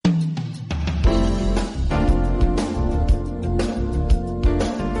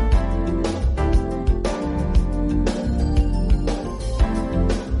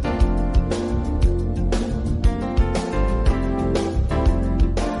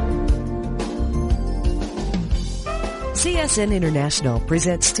CSN International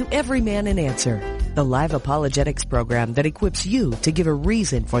presents To Every Man an Answer, the live apologetics program that equips you to give a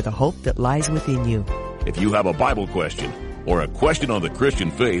reason for the hope that lies within you. If you have a Bible question or a question on the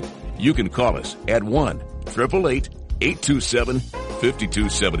Christian faith, you can call us at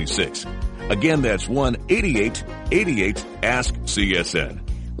 1-888-827-5276. Again, that's 1-88-88-ASK-CSN.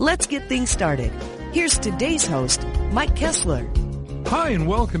 Let's get things started. Here's today's host, Mike Kessler. Hi, and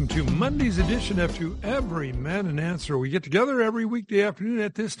welcome to Monday's edition of To Every Man an Answer. We get together every weekday afternoon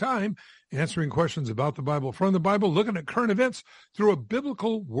at this time, answering questions about the Bible, from the Bible, looking at current events through a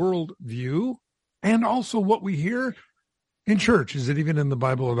biblical worldview, and also what we hear in church. Is it even in the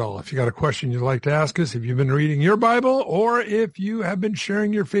Bible at all? If you got a question you'd like to ask us, if you've been reading your Bible, or if you have been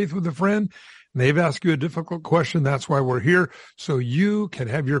sharing your faith with a friend, and they've asked you a difficult question, that's why we're here, so you can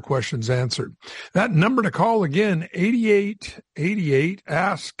have your questions answered. That number to call again,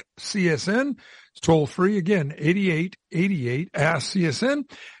 8888-ASK-CSN. It's toll free again,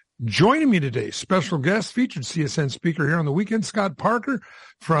 8888-ASK-CSN. Joining me today, special guest, featured CSN speaker here on the weekend, Scott Parker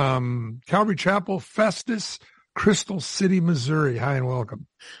from Calvary Chapel, Festus, Crystal City, Missouri. Hi and welcome.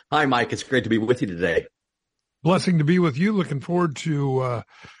 Hi, Mike. It's great to be with you today. Blessing to be with you. Looking forward to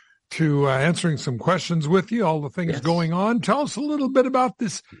answering some questions with you, all the things going on. Tell us a little bit about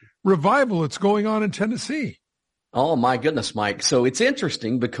this revival that's going on in Tennessee. Oh, my goodness, Mike. So it's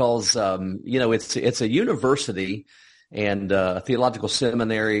interesting because, it's a university and a theological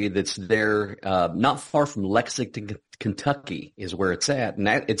seminary that's there, not far from Lexington, Kentucky is where it's at. And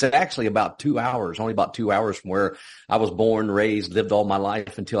it's actually about 2 hours, only about 2 hours from where I was born, raised, lived all my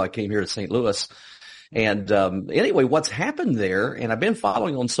life until I came here to St. Louis. And anyway, what's happened there, and I've been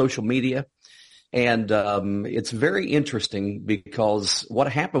following on social media, and it's very interesting because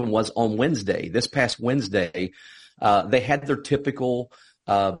what happened was on Wednesday, this past Wednesday, they had their typical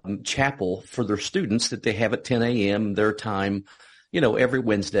chapel for their students that they have at 10 a.m. their time, every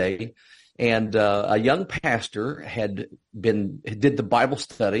Wednesday. And a young pastor did the Bible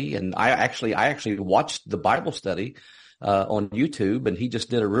study, and I actually watched the Bible study on YouTube, and he just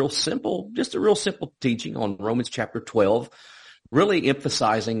did a real simple teaching on Romans chapter 12, really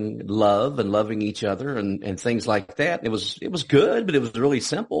emphasizing love and loving each other and things like that. It was good, but it was really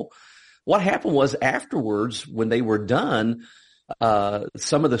simple. What happened was afterwards, when they were done,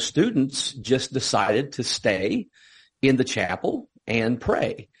 some of the students just decided to stay in the chapel and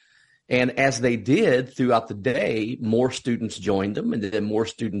pray. And as they did throughout the day, more students joined them, and then more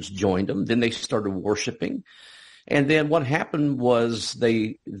students joined them. Then they started worshiping. And then what happened was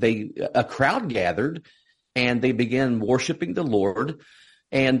a crowd gathered and they began worshiping the Lord.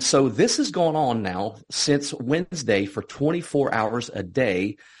 And so this is going on now since Wednesday for 24 hours a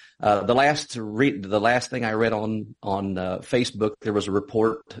day. The last thing I read on Facebook, there was a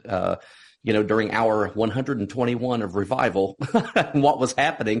report, during hour 121 of revival, what was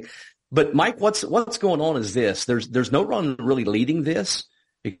happening. But Mike, what's going on is this: there's no one really leading this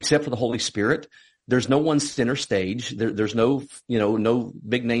except for the Holy Spirit. There's no one center stage. There's no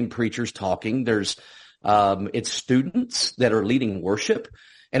big name preachers talking. It's students that are leading worship,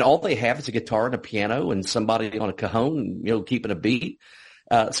 and all they have is a guitar and a piano and somebody on a cajon, keeping a beat.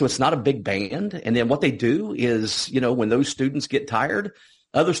 So it's not a big band. And then what they do is, when those students get tired,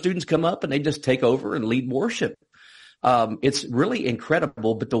 other students come up and they just take over and lead worship. It's really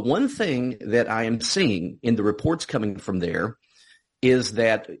incredible. But the one thing that I am seeing in the reports coming from there is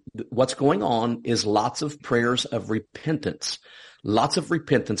that what's going on is lots of prayers of repentance, lots of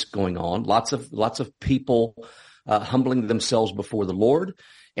repentance going on, lots of people humbling themselves before the Lord.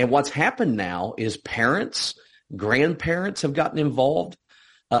 And what's happened now is parents, grandparents have gotten involved.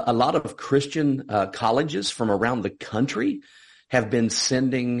 A lot of Christian colleges from around the country have been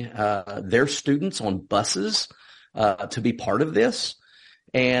sending their students on buses to be part of this.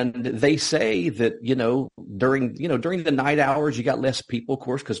 And they say that, during the night hours, you got less people, of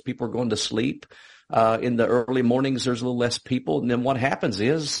course, because people are going to sleep. In the early mornings, there's a little less people. And then what happens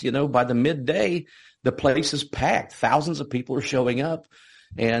is, by the midday, the place is packed. Thousands of people are showing up,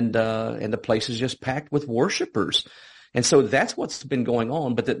 and the place is just packed with worshipers. And so that's what's been going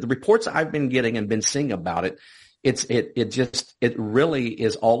on. But the reports I've been getting and been seeing about it, it really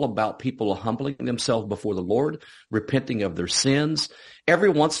is all about people humbling themselves before the Lord, repenting of their sins. Every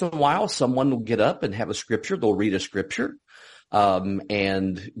once in a while, someone will get up and have a scripture. They'll read a scripture.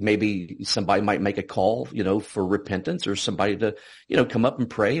 And maybe somebody might make a call, for repentance, or somebody to, come up and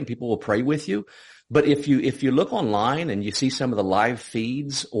pray, and people will pray with you. But if you look online and you see some of the live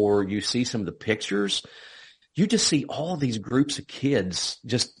feeds, or you see some of the pictures, you just see all these groups of kids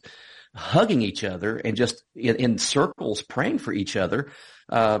just hugging each other and just in circles praying for each other,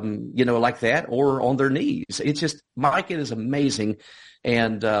 like that, or on their knees. It's just, Mike, it is amazing.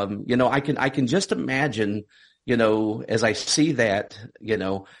 And, I can just imagine, as I see that,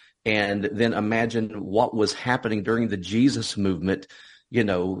 and then imagine what was happening during the Jesus movement,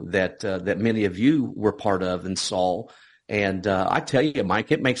 that many of you were part of and saw. And, I tell you,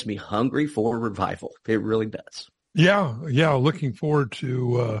 Mike, it makes me hungry for revival. It really does. Yeah. Looking forward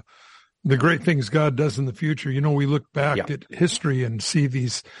to, the great things God does in the future. We look back at history and see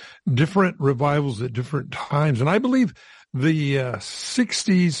these different revivals at different times. And I believe the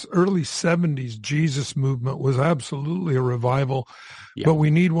 60s, early 70s Jesus movement was absolutely a revival. Yeah. But we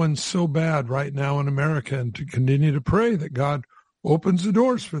need one so bad right now in America, and to continue to pray that God opens the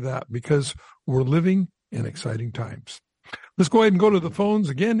doors for that, because we're living in exciting times. Let's go ahead and go to the phones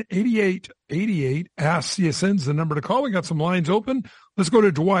again. 8888 Ask CSN's the number to call. We got some lines open. Let's go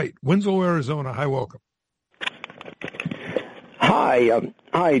to Dwight, Winslow, Arizona. Hi, welcome. Hi,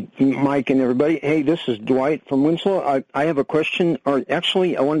 Mike and everybody. Hey, this is Dwight from Winslow. I have a question, or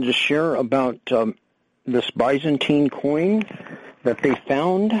actually I wanted to share about this Byzantine coin that they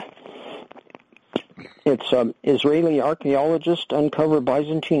found. It's Israeli archaeologists uncover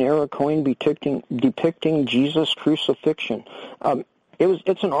Byzantine-era coin depicting Jesus' crucifixion.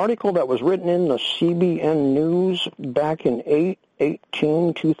 It's an article that was written in the CBN News back in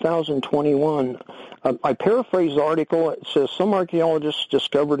 8/18/2021. I paraphrase the article. It says, some archaeologists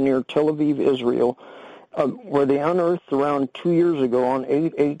discovered near Tel Aviv, Israel, where they unearthed around 2 years ago on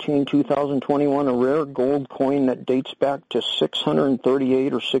 8/18/2021 a rare gold coin that dates back to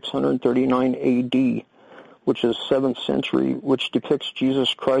 638 or 639 AD, which is 7th century, which depicts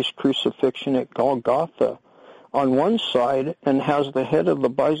Jesus Christ's crucifixion at Golgotha on one side and has the head of the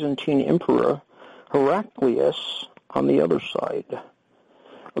Byzantine emperor Heraclius on the other side.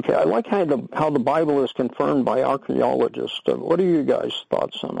 Okay, I like how the Bible is confirmed by archaeologists. What are your guys'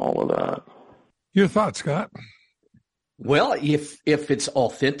 thoughts on all of that? Your thoughts, Scott? Well, if it's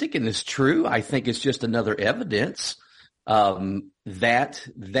authentic and it's true, I think it's just another evidence that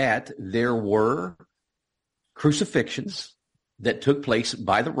there were crucifixions that took place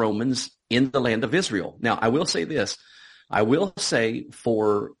by the Romans in the land of Israel. Now, I will say this. I will say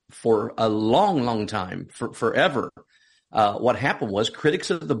for a long, long time, forever, what happened was critics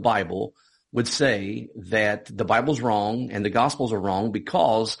of the Bible would say that the Bible's wrong and the Gospels are wrong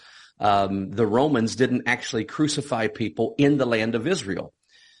because the Romans didn't actually crucify people in the land of Israel.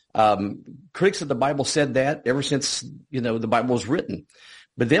 Critics of the Bible said that ever since, the Bible was written.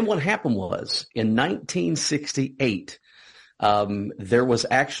 But then what happened was in 1968, there was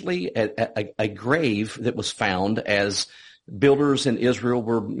actually a grave that was found as builders in Israel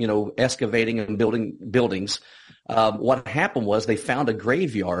were, excavating and building buildings. What happened was they found a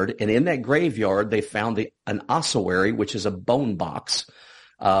graveyard, and in that graveyard they found an ossuary, which is a bone box.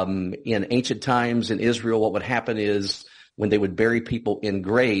 In ancient times in Israel, what would happen is when they would bury people in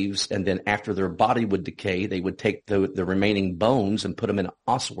graves, and then after their body would decay, they would take the remaining bones and put them in an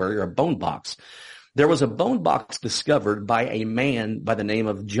ossuary or a bone box. There was a bone box discovered by a man by the name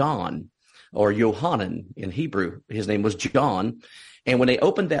of John, or Yohanan in Hebrew. His name was John. And when they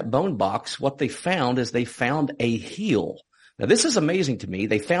opened that bone box, what they found is they found a heel. Now, this is amazing to me.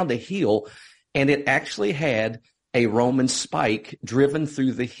 They found a heel, and it actually had a Roman spike driven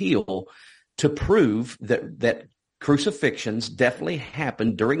through the heel to prove that crucifixions definitely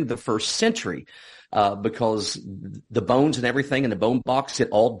happened during the first century, because the bones and everything in the bone box, it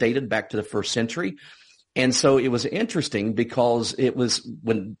all dated back to the first century. And so it was interesting because it was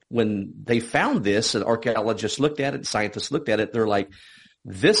when they found this, and archaeologists looked at it, scientists looked at it, they're like,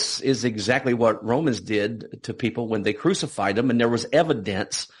 this is exactly what Romans did to people when they crucified them. And there was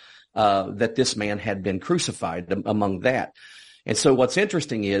evidence that this man had been crucified among that. And so what's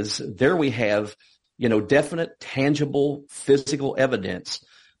interesting is there we have, definite, tangible, physical evidence,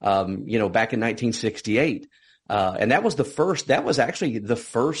 back in 1968. And that was actually the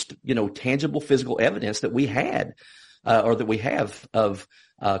first, tangible physical evidence that we had, or that we have of,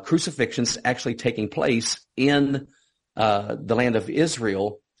 crucifixions actually taking place in, the land of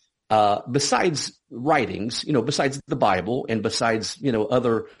Israel, besides writings, besides the Bible and besides,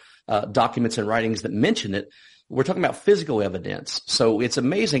 other, documents and writings that mention it. We're talking about physical evidence. So it's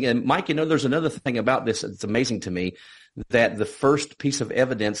amazing. And Mike, there's another thing about this that's amazing to me, that the first piece of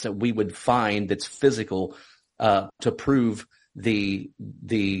evidence that we would find that's physical, to prove the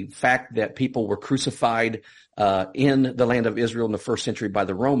fact that people were crucified, in the land of Israel in the first century by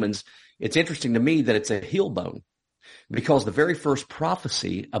the Romans. It's interesting to me that it's a heel bone, because the very first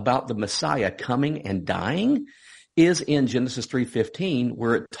prophecy about the Messiah coming and dying is in Genesis 3:15,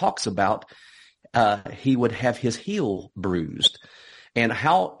 where it talks about he would have his heel bruised. And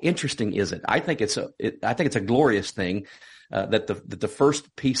how interesting is it? I think it's a glorious thing that the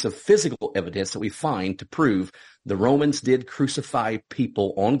first piece of physical evidence that we find to prove the Romans did crucify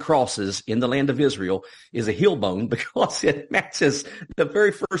people on crosses in the land of Israel is a heel bone, because it matches the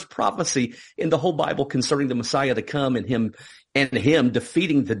very first prophecy in the whole Bible concerning the Messiah to come, and him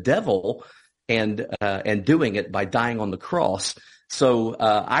defeating the devil and doing it by dying on the cross. So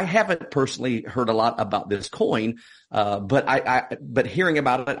I haven't personally heard a lot about this coin, but hearing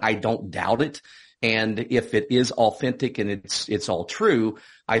about it, I don't doubt it. And if it is authentic and it's all true,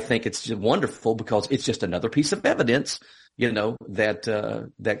 I think it's just wonderful, because it's just another piece of evidence,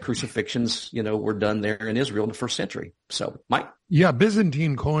 that crucifixions, were done there in Israel in the first century. So, Mike. Yeah,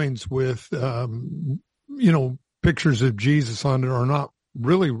 Byzantine coins with, pictures of Jesus on it are not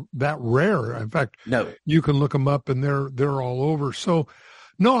really that rare. In fact, no, you can look them up and they're all over. So,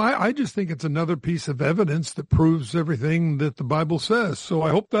 no, I just think it's another piece of evidence that proves everything that the Bible says. So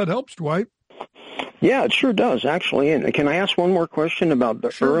I hope that helps, Dwight. Yeah, it sure does, actually. And can I ask one more question about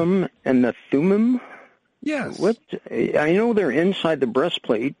the Urim and the Thummim? Yes. I know they're inside the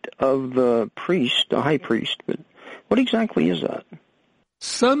breastplate of the priest, the high priest, but what exactly is that?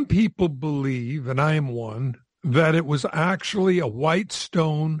 Some people believe, and I am one, that it was actually a white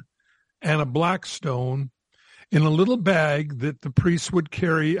stone and a black stone in a little bag that the priests would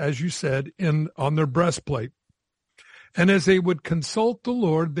carry, as you said, on their breastplate. And as they would consult the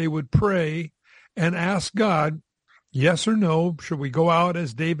Lord, they would pray and ask God, yes or no, should we go out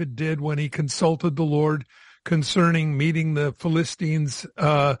as David did when he consulted the Lord concerning meeting the Philistines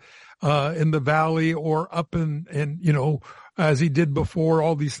in the valley, or up as he did before,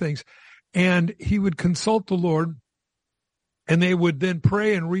 all these things. And he would consult the Lord, and they would then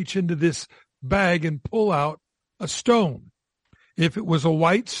pray and reach into this bag and pull out a stone. If it was a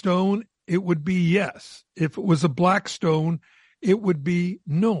white stone, it would be yes. If it was a black stone, it would be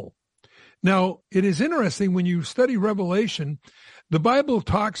no. Now, it is interesting when you study Revelation, the Bible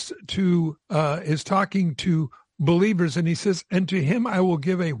is talking to believers, and he says, and to him I will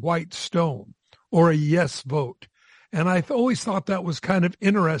give a white stone, or a yes vote. And I always thought that was kind of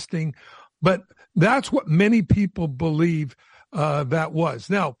interesting, but that's what many people believe that was.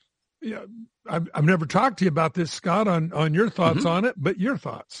 Now, I've never talked to you about this, Scott, on your thoughts on it, but your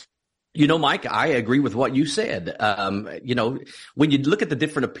thoughts. Mike, I agree with what you said. When you look at the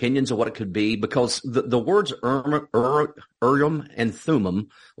different opinions of what it could be, because the words Urim and Thummim,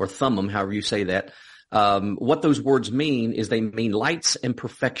 or Thummim, however you say that, what those words mean is they mean lights and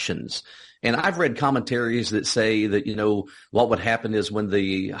perfections. And I've read commentaries that say that, what would happen is when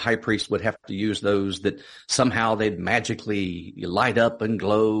the high priest would have to use those, that somehow they'd magically light up and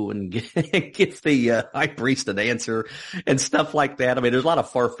glow and give the high priest an answer and stuff like that. I mean, there's a lot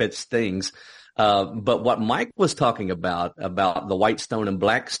of far-fetched things. But what Mike was talking about the white stone and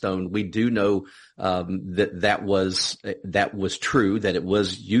black stone, we do know that was true, that it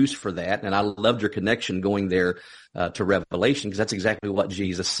was used for that. And I loved your connection going there to Revelation, because that's exactly what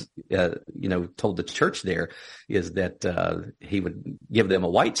Jesus told the church there, is that he would give them a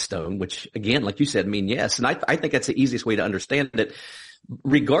white stone, which again, like you said, mean yes. And I think that's the easiest way to understand it.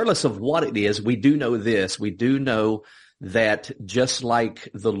 Regardless of what it is, we do know this. We do know that just like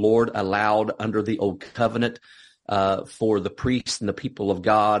the Lord allowed under the old covenant for the priests and the people of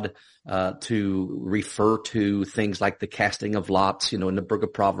God to refer to things like the casting of lots, in the book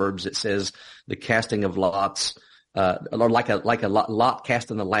of Proverbs it says the casting of lots, or like a lot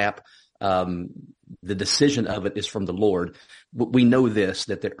cast in the lap, the decision of it is from the Lord. But we know this,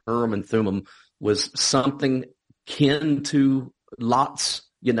 that the Urim and Thummim was something kin to lots,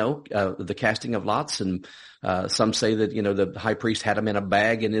 the casting of lots. And some say that, the high priest had him in a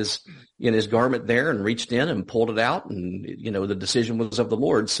bag in his garment there and reached in and pulled it out, and, the decision was of the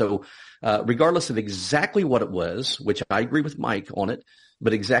Lord. So, regardless of exactly what it was, which I agree with Mike on it,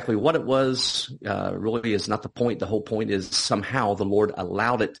 but exactly what it was, really is not the point. The whole point is somehow the Lord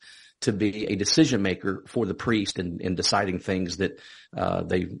allowed it to be a decision maker for the priest in deciding things that,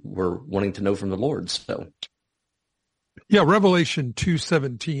 they were wanting to know from the Lord. So. Yeah, Revelation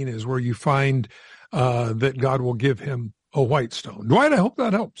 2:17 is where you find that God will give him a white stone. Dwight, I hope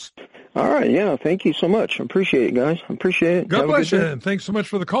that helps. All right, yeah, thank you so much. I appreciate it, guys. I appreciate it. God bless you, and thanks so much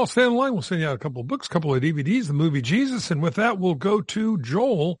for the call. Stay on the line. We'll send you out a couple of books, a couple of DVDs, the movie Jesus, and with that, we'll go to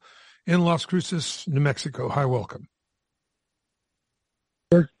Joel in Las Cruces, New Mexico. Hi, welcome.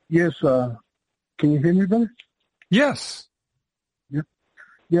 Yes, can you hear me, brother? Yes.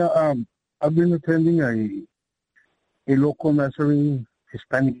 Yeah, I've been attending a local Nazarene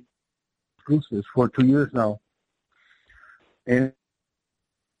Hispanic cruises for 2 years now. And,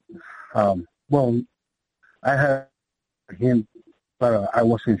 well, I had him, but I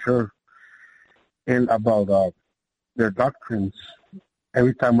wasn't sure. And about their doctrines,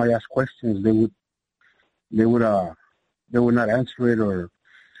 every time I asked questions, they would not answer it, or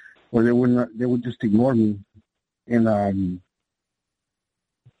they would just ignore me. And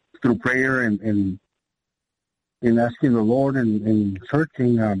through prayer and in asking the Lord and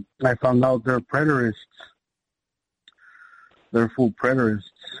searching, I found out they're preterists. They're full preterists,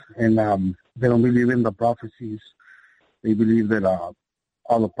 and they don't believe in the prophecies. They believe that all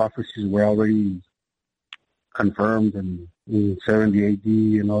the prophecies were already confirmed in 70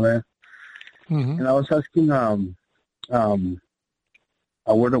 A.D. and all that. Mm-hmm. And I was asking a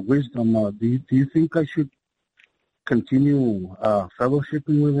word of wisdom. Do you think I should continue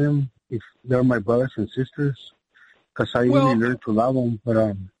fellowshipping with them if they're my brothers and sisters? Because I really learned to love them, but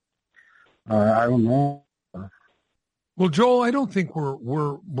I don't know. Well, Joel, I don't think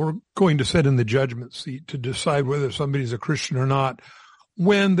we're going to sit in the judgment seat to decide whether somebody's a Christian or not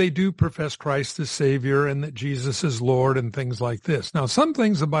when they do profess Christ as Savior and that Jesus is Lord and things like this. Now, some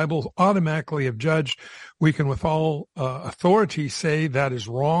things the Bible automatically have judged. We can with all authority say that is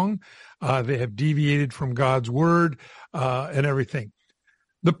wrong. They have deviated from God's word and everything.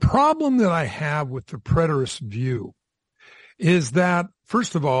 The problem that I have with the preterist view is that,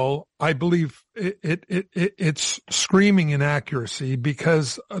 first of all, I believe it's screaming inaccuracy,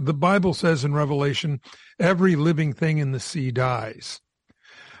 because the Bible says in Revelation, every living thing in the sea dies.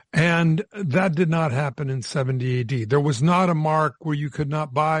 And that did not happen in 70 AD. There was not a mark where you could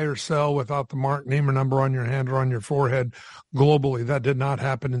not buy or sell without the mark, name, or number on your hand or on your forehead globally. That did not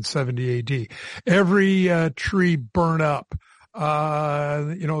happen in 70 AD. Every tree burn up.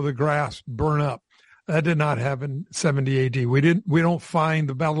 The grass burn up. That did not happen in 70 AD. We don't find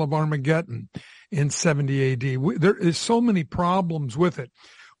the Battle of Armageddon in 70 AD. There is so many problems with it.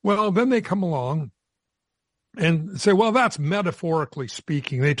 Well, then they come along and say, well, that's metaphorically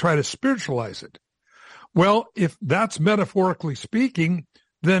speaking. They try to spiritualize it. Well, if that's metaphorically speaking,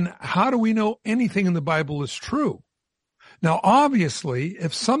 then how do we know anything in the Bible is true? Now, obviously,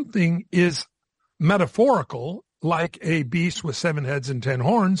 if something is metaphorical, like a beast with 7 heads and 10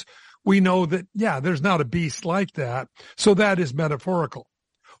 horns, we know that, there's not a beast like that. So that is metaphorical.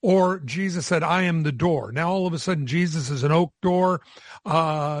 Or Jesus said, I am the door. Now, all of a sudden, Jesus is an oak door.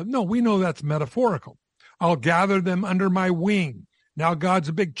 No, we know that's metaphorical. I'll gather them under my wing. Now God's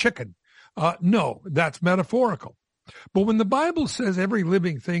a big chicken. No, that's metaphorical. But when the Bible says every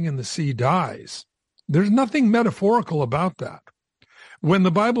living thing in the sea dies, there's nothing metaphorical about that. When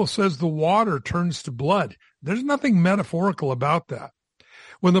the Bible says the water turns to blood, there's nothing metaphorical about that.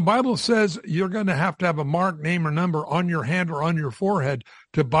 When the Bible says you're going to have a mark, name, or number on your hand or on your forehead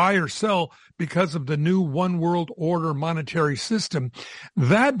to buy or sell because of the new one world order monetary system,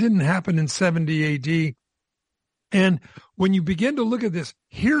 that didn't happen in 70 AD. And when you begin to look at this,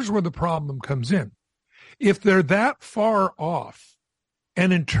 here's where the problem comes in. If they're that far off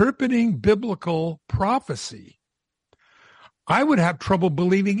and interpreting biblical prophecy, I would have trouble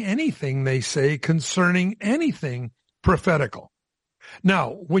believing anything they say concerning anything prophetical.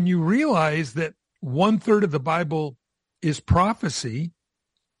 Now, when you realize that 1/3 of the Bible is prophecy,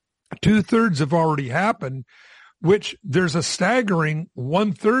 2/3 have already happened, which there's a staggering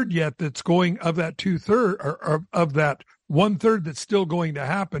 1/3 yet that's going of that 2/3 or of that 1/3 that's still going to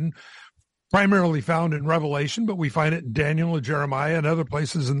happen, primarily found in Revelation, but we find it in Daniel and Jeremiah and other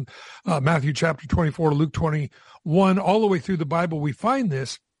places in Matthew chapter 24, Luke 21, all the way through the Bible. We find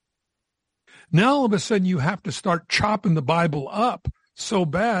this. Now, all of a sudden, you have to start chopping the Bible up so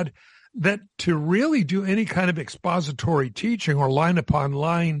bad that to really do any kind of expository teaching or line upon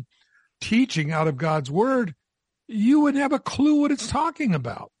line teaching out of God's word, you wouldn't have a clue what it's talking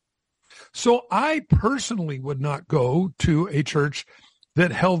about. So I personally would not go to a church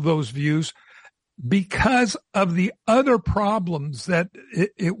that held those views because of the other problems that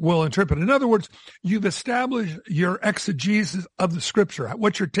it will interpret. In other words, you've established your exegesis of the scripture,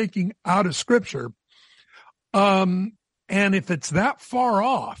 what you're taking out of scripture. And if it's that far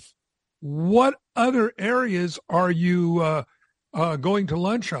off, what other areas are you going to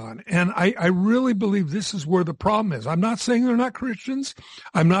lunch on? And I really believe this is where the problem is. I'm not saying they're not Christians.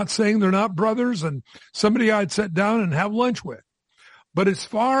 I'm not saying they're not brothers and somebody I'd sit down and have lunch with. But as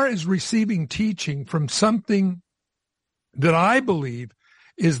far as receiving teaching from something that I believe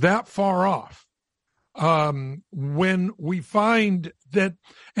is that far off, when we find that,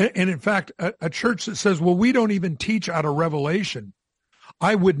 and in fact, a church that says, well, we don't even teach out of Revelation,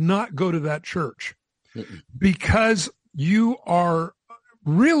 I would not go to that church because you are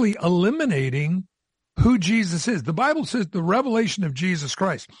really eliminating who Jesus is. The Bible says the revelation of Jesus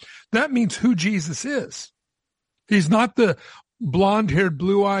Christ. That means who Jesus is. He's not the blonde-haired,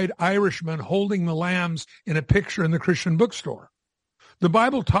 blue-eyed Irishman holding the lambs in a picture in the Christian bookstore. The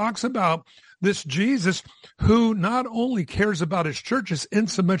Bible talks about this Jesus who not only cares about his churches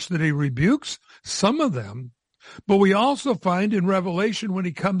insomuch that he rebukes some of them, but we also find in Revelation when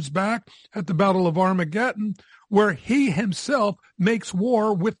he comes back at the Battle of Armageddon, where he himself makes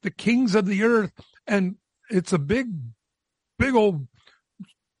war with the kings of the earth. And it's a big old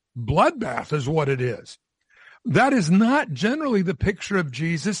bloodbath is what it is. That is not generally the picture of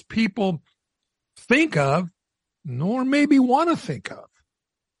Jesus people think of, nor maybe want to think of.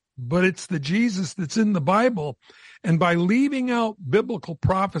 But it's the Jesus that's in the Bible. And by leaving out biblical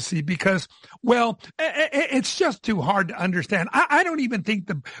prophecy because, well, it's just too hard to understand. I don't even think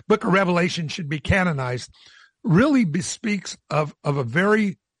the book of Revelation should be canonized. Really bespeaks of a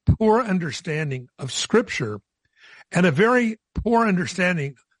very poor understanding of Scripture and a very poor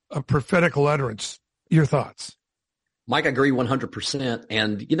understanding of prophetical utterance. Your thoughts? Mike, I agree 100%.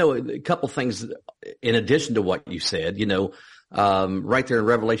 And, a couple things in addition to what you said, right there in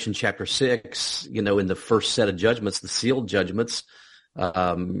Revelation chapter 6, in the first set of judgments, the sealed judgments,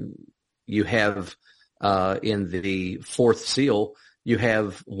 you have in the fourth seal, you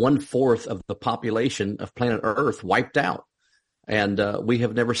have 1/4 of the population of planet Earth wiped out. And we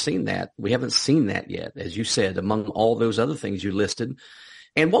have never seen that. We haven't seen that yet, as you said, among all those other things you listed.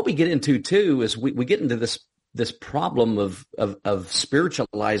 And what we get into, too, is we get into this problem of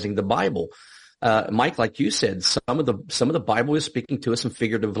spiritualizing the Bible. Mike, like you said, some of the Bible is speaking to us in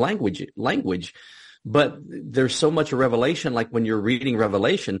figurative language, but there's so much of Revelation. Like when you're reading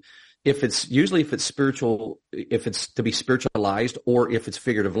Revelation, if it's spiritual, if it's to be spiritualized, or if it's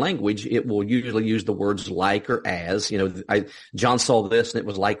figurative language, it will usually use the words like or as. John saw this and it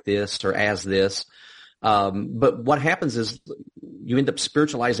was like this or as this. But what happens is you end up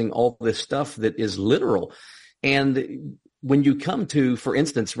spiritualizing all this stuff that is literal. And when you come to, for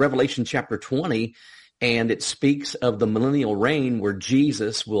instance, Revelation chapter 20, and it speaks of the millennial reign where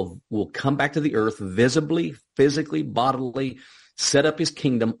Jesus will come back to the earth visibly, physically, bodily, set up his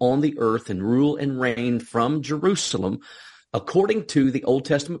kingdom on the earth and rule and reign from Jerusalem. According to the Old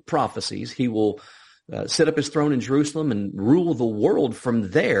Testament prophecies, he will set up his throne in Jerusalem and rule the world from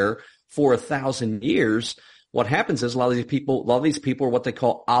there for 1,000 years. What happens is a lot of these people are what they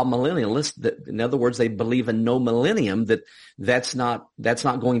call amillennialists. That, in other words, they believe in no millennium, that's not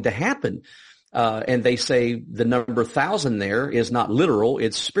going to happen. And they say the number 1,000 there is not literal,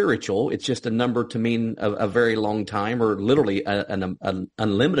 it's spiritual. It's just a number to mean a very long time, or literally an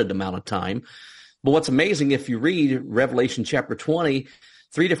unlimited amount of time. But what's amazing, if you read Revelation chapter 20,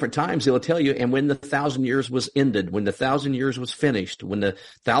 3 different times it'll tell you, and when the 1,000 years was ended, when the 1,000 years was finished, when the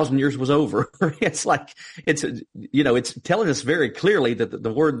 1,000 years was over. It's telling us very clearly that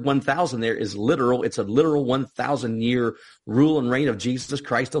the word 1,000 there is literal. It's a literal 1,000 year rule and reign of Jesus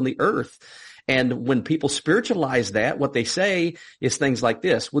Christ on the earth. And when people spiritualize that, what they say is things like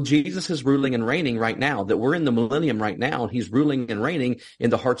this. Well, Jesus is ruling and reigning right now, that we're in the millennium right now, and he's ruling and reigning in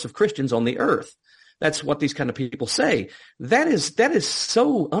the hearts of Christians on the earth. That's what these kind of people say. That is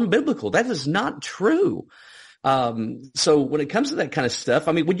so unbiblical. That is not true. So when it comes to that kind of stuff,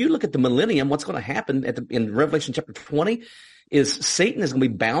 I mean, when you look at the millennium, what's going to happen in Revelation chapter 20 is Satan is going to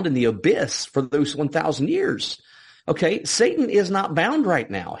be bound in the abyss for those 1,000 years. Okay, Satan is not bound right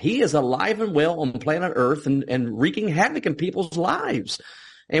now. He is alive and well on planet Earth and wreaking havoc in people's lives.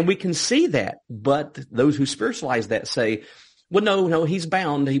 And we can see that. But those who spiritualize that say, well, no, he's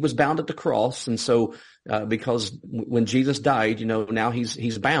bound. He was bound at the cross. And so, because when Jesus died, now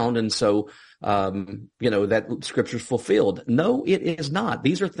he's bound. And so, that scripture's fulfilled. No, it is not.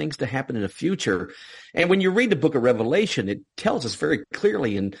 These are things to happen in the future. And when you read the book of Revelation, it tells us very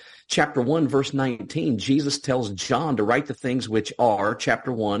clearly in chapter 1, verse 19, Jesus tells John to write the things which are,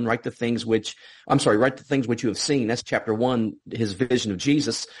 chapter 1, write the things which you have seen. That's chapter 1, his vision of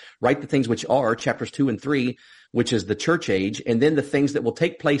Jesus. Write the things which are, chapters 2 and 3, which is the church age, and then the things that will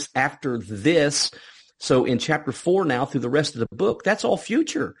take place after this. So in chapter 4 now, through the rest of the book, that's all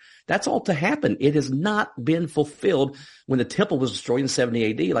future. That's all to happen. It has not been fulfilled when the temple was destroyed in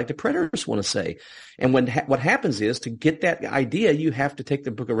 70 AD, like the preterists want to say. And what happens is, to get that idea, you have to take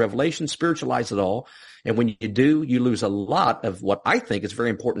the book of Revelation, spiritualize it all. And when you do, you lose a lot of what I think is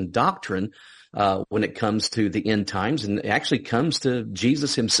very important doctrine when it comes to the end times, and it actually comes to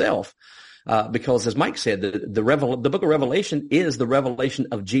Jesus himself. Because as Mike said, the book of Revelation is the revelation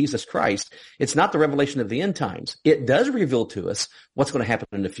of Jesus Christ. It's not the revelation of the end times. It does reveal to us what's going to happen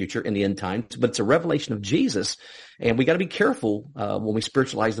in the future in the end times, but it's a revelation of Jesus. And we got to be careful when we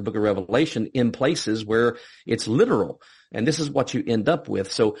spiritualize the book of Revelation in places where it's literal. And this is what you end up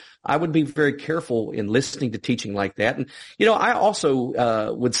with. So I would be very careful in listening to teaching like that. And, I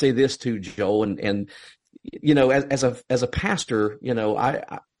also would say this too, Joel, and as a pastor,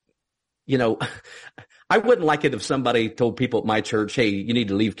 I wouldn't like it if somebody told people at my church, hey, you need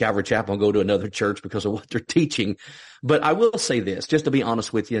to leave Calvary Chapel and go to another church because of what they're teaching. But I will say this, just to be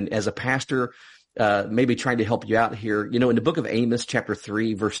honest with you, and as a pastor, maybe trying to help you out here, in the book of Amos, chapter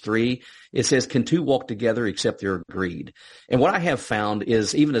 3, verse 3, it says, can two walk together except they're agreed? And what I have found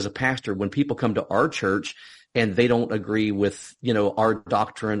is, even as a pastor, when people come to our church and they don't agree with, our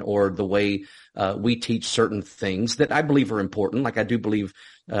doctrine or the way we teach certain things that I believe are important, like I do believe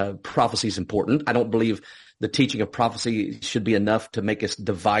prophecy is important. I don't believe the teaching of prophecy should be enough to make us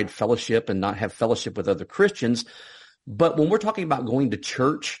divide fellowship and not have fellowship with other Christians. But when we're talking about going to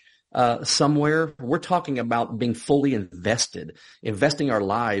church somewhere, we're talking about being fully investing our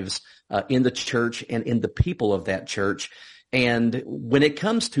lives in the church and in the people of that church. And when it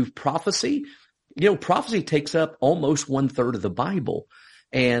comes to prophecy, prophecy takes up almost 1/3 of the Bible.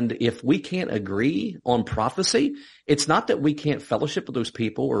 And if we can't agree on prophecy, it's not that we can't fellowship with those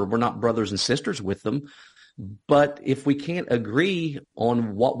people or we're not brothers and sisters with them. But if we can't agree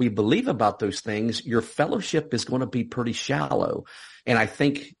on what we believe about those things, your fellowship is going to be pretty shallow. And I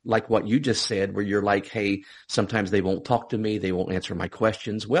think like what you just said, where you're like, hey, sometimes they won't talk to me. They won't answer my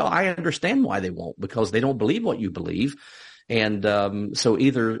questions. Well, I understand why they won't, because they don't believe what you believe. And so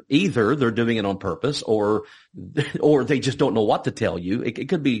either they're doing it on purpose or they just don't know what to tell you. It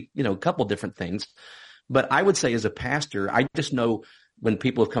could be, a couple different things. But I would say as a pastor, I just know when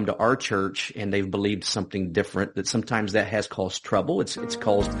people have come to our church and they've believed something different, that sometimes that has caused trouble. It's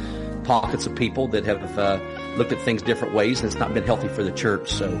caused pockets of people that have looked at things different ways, and it's not been healthy for the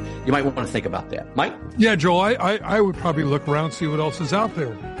church. So you might want to think about that. Mike? Yeah, Joel, I would probably look around, see what else is out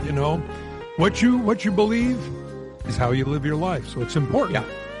there. What you believe is how you live your life. So it's important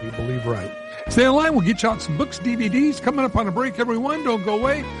you believe right. Stay in line. We'll get you out some books, DVDs. Coming up on a break, everyone. Don't go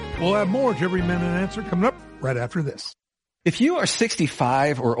away. We'll have more to Every Man an Answer coming up right after this. If you are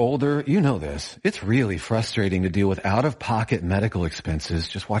 65 or older, you know this. It's really frustrating to deal with out-of-pocket medical expenses,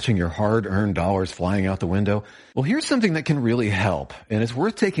 just watching your hard-earned dollars flying out the window. Well, here's something that can really help, and it's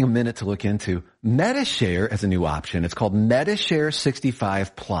worth taking a minute to look into. Medi-Share as a new option. It's called Medi-Share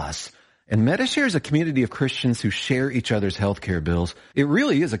 65 Plus. And Medi-Share is a community of Christians who share each other's healthcare bills. It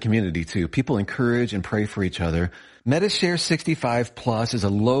really is a community, too. People encourage and pray for each other. Medi-Share 65 Plus is a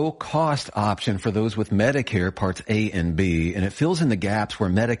low-cost option for those with Medicare Parts A and B, and it fills in the gaps where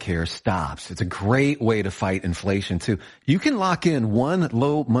Medicare stops. It's a great way to fight inflation, too. You can lock in one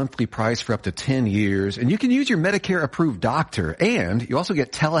low monthly price for up to 10 years, and you can use your Medicare-approved doctor, and you also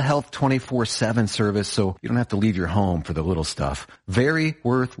get telehealth 24/7 service, so you don't have to leave your home for the little stuff. Very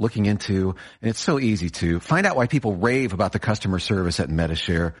worth looking into, and it's so easy to. Find out why people rave about the customer service at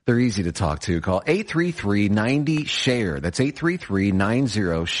Medi-Share. They're easy to talk to. Call 833-90-SHARE. That's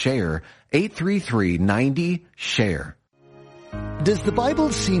 833-90-SHARE. 833-90-SHARE. Does the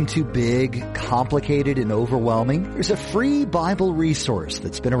Bible seem too big, complicated, and overwhelming? There's a free Bible resource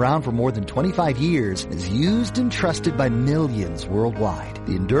that's been around for more than 25 years and is used and trusted by millions worldwide.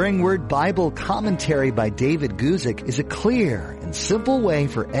 The Enduring Word Bible Commentary by David Guzik is a clear and simple way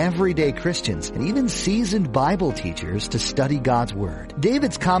for everyday Christians and even seasoned Bible teachers to study God's Word.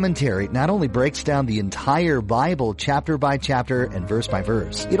 David's commentary not only breaks down the entire Bible chapter by chapter and verse by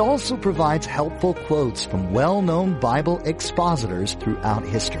verse, it also provides helpful quotes from well-known Bible expositors throughout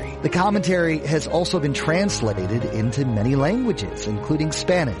history. The commentary has also been translated into many languages, including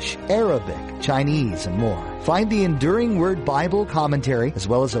Spanish, Arabic, Chinese, and more. Find the Enduring Word Bible Commentary as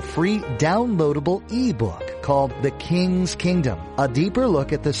well as a free downloadable ebook called The King's Kingdom, a deeper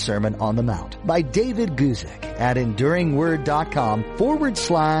look at the Sermon on the Mount by David Guzik at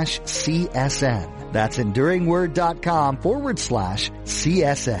enduringword.com/CSN. That's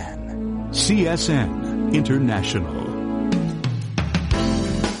enduringword.com/CSN. CSN International.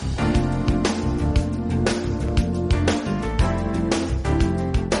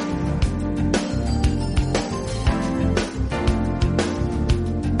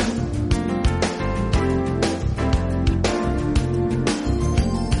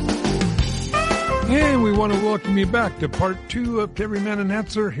 want to welcome you back to part 2 of To Every Man an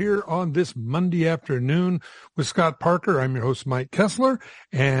Answer here on this Monday afternoon with Scott Parker. I'm your host, Mike Kessler.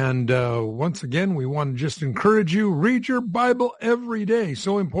 And once again, we want to just encourage you, read your Bible every day.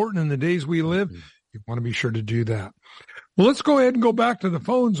 So important in the days we live. You want to be sure to do that. Well, let's go ahead and go back to the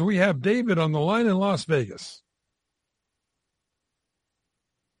phones. We have David on the line in Las Vegas.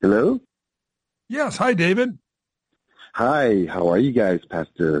 Hello? Yes. Hi, David. Hi, how are you guys,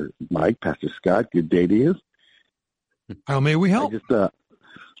 Pastor Mike, Pastor Scott? Good day to you. How may we help?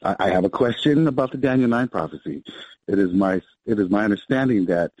 I have a question about the Daniel 9 prophecy. It is my understanding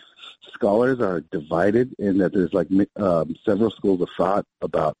that scholars are divided and that there's several schools of thought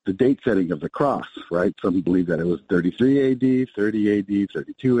about the date setting of the cross, right? Some believe that it was 33 AD, 30 AD,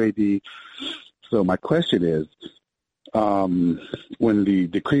 32 AD. So my question is, when the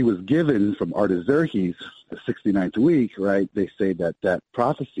decree was given from Artaxerxes, the 69th week, right, they say that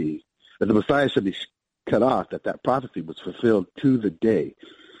prophecy, that the Messiah should be cut off, that prophecy was fulfilled to the day.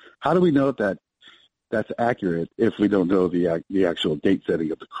 How do we know that that's accurate if we don't know the actual date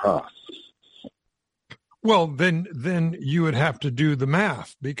setting of the cross? Well, then you would have to do the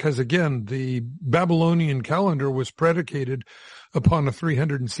math because, again, the Babylonian calendar was predicated upon a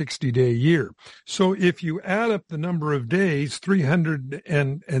 360-day year. So if you add up the number of days,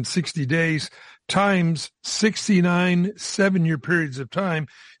 360 days times 69 7-year periods of time,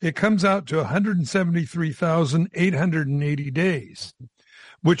 it comes out to 173,880 days,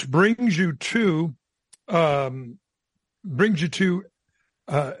 which brings you to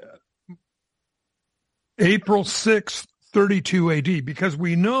April 6th, 32 AD, because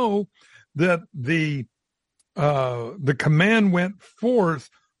we know that the command went forth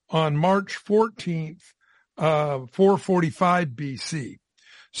on March 14th, 445 BC.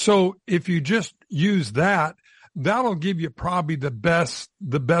 So if you just use that, that'll give you probably the best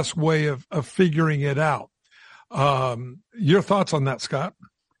way of figuring it out. Your thoughts on that, Scott?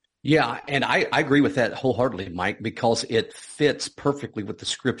 Yeah, and I agree with that wholeheartedly, Mike, because it fits perfectly with the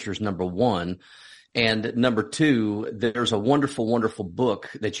scriptures, number one. And number two, there's a wonderful, wonderful book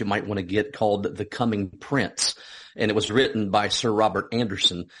that you might want to get called The Coming Prince. And it was written by Sir Robert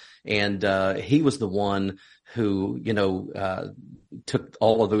Anderson. And he was the one who, took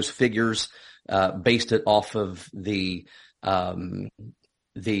all of those figures, based it off of the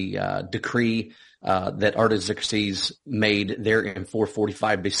decree that Artaxerxes made there in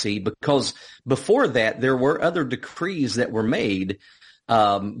 445 BC. Because before that, there were other decrees that were made.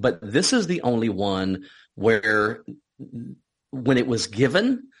 But this is the only one where when it was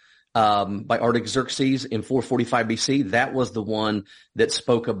given by Artaxerxes in 445 BC, that was the one that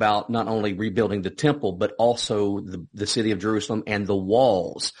spoke about not only rebuilding the temple, but also the city of Jerusalem and the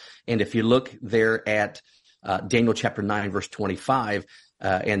walls. And if you look there at Daniel chapter 9, verse 25,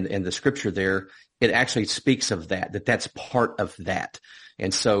 and the scripture there, it actually speaks of that's part of that.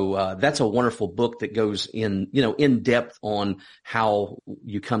 And so that's a wonderful book that goes in depth on how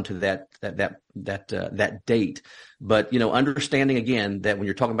you come to that date. But understanding again that when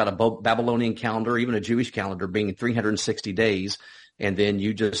you're talking about a Babylonian calendar, or even a Jewish calendar being 360 days, and then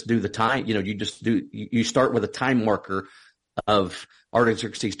you just do the time, you start with a time marker of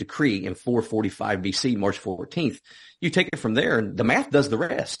Artaxerxes' decree in 445 BC, March 14th. You take it from there, and the math does the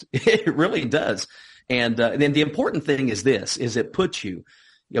rest. It really does. And then the important thing is it puts you,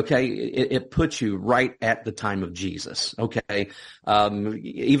 okay, it puts you right at the time of Jesus, okay?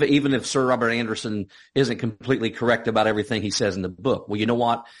 Even if Sir Robert Anderson isn't completely correct about everything he says in the book, well, you know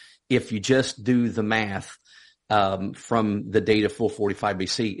what? If you just do the math from the date of 445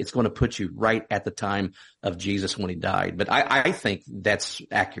 BC, it's going to put you right at the time of Jesus when he died. But I think that's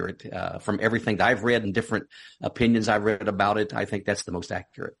accurate from everything that I've read and different opinions I've read about it. I think that's the most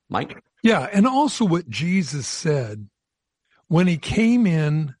accurate. Mike? Yeah, and also what Jesus said when he came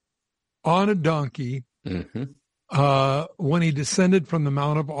in on a donkey, when he descended from the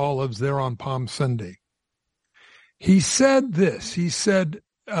Mount of Olives there on Palm Sunday. He said this, he said,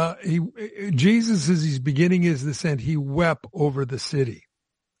 Jesus, as he's beginning his descent, he wept over the city.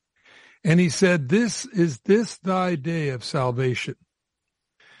 And he said, this thy day of salvation.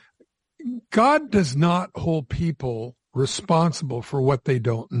 God does not hold people responsible for what they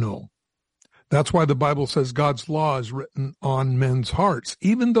don't know. That's why the Bible says God's law is written on men's hearts,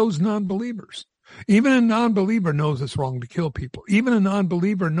 even those non-believers. Even a non-believer knows it's wrong to kill people. Even a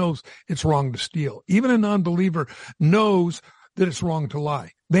non-believer knows it's wrong to steal. Even a non-believer knows that it's wrong to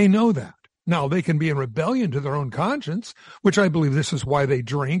lie. They know that. Now, they can be in rebellion to their own conscience, which I believe this is why they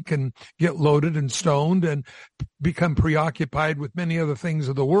drink and get loaded and stoned and become preoccupied with many other things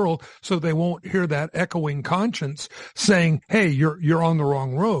of the world, so they won't hear that echoing conscience saying, hey, you're on the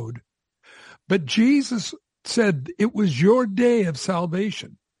wrong road. But Jesus said it was your day of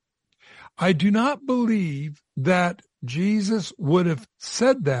salvation. I do not believe that Jesus would have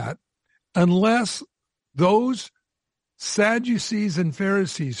said that unless those Sadducees and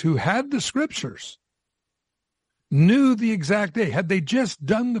Pharisees who had the scriptures knew the exact day. Had they just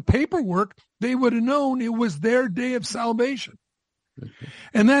done the paperwork, they would have known it was their day of salvation.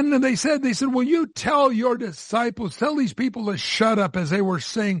 And then they said, well, you tell your disciples, tell these people to shut up, as they were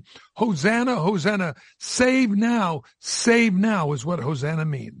saying, Hosanna, Hosanna, save now is what Hosanna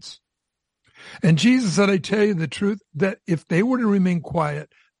means. And Jesus said, I tell you the truth, that if they were to remain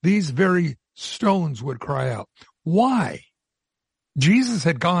quiet, these very stones would cry out. Why? Jesus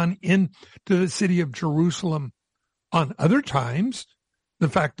had gone into the city of Jerusalem on other times. In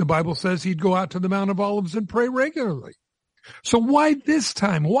fact, the Bible says he'd go out to the Mount of Olives and pray regularly. So why this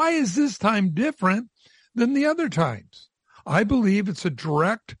time? Why is this time different than the other times? I believe it's a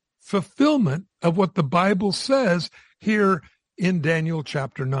direct fulfillment of what the Bible says here in Daniel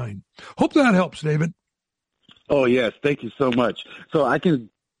chapter 9. Hope that helps, David. Oh, yes. Thank you so much. So I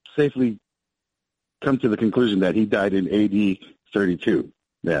can safely come to the conclusion that he died in AD 32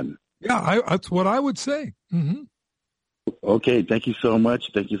 then. Yeah, that's what I would say. Mm-hmm. Okay. Thank you so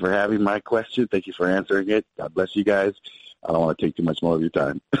much. Thank you for having my question. Thank you for answering it. God bless you guys. I don't want to take too much more of your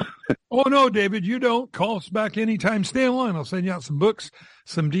time. Oh, no, David, you don't. Call us back anytime. Stay in line. I'll send you out some books,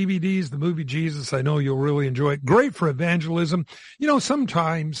 some DVDs, the movie Jesus. I know you'll really enjoy it. Great for evangelism. You know,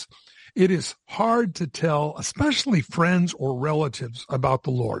 sometimes it is hard to tell, especially friends or relatives, about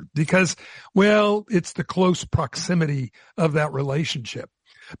the Lord because, well, it's the close proximity of that relationship.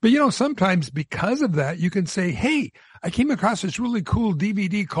 But, you know, sometimes because of that, you can say, hey, I came across this really cool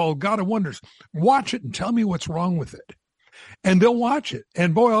DVD called God of Wonders. Watch it and tell me what's wrong with it. And they'll watch it.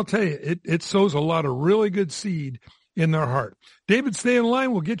 And boy, I'll tell you, it sows a lot of really good seed in their heart. David, stay in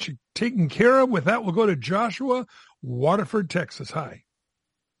line. We'll get you taken care of. With that, we'll go to Joshua, Waterford, Texas. Hi.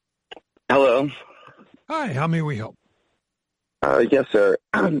 Hello. Hi. How may we help? Yes, sir.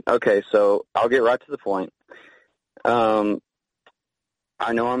 Okay, so I'll get right to the point. I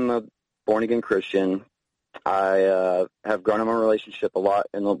know I'm a born-again Christian. I have grown in my relationship a lot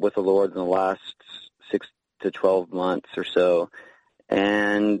with the Lord in the last 6 to 12 months or so,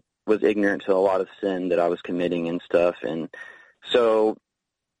 and was ignorant to a lot of sin that I was committing and stuff. And so,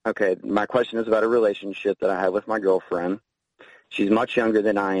 okay, my question is about a relationship that I have with my girlfriend. She's much younger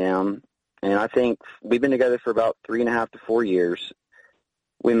than I am, and I think we've been together for about 3.5 to 4 years.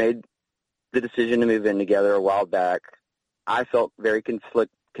 We made the decision to move in together a while back. I felt very convicted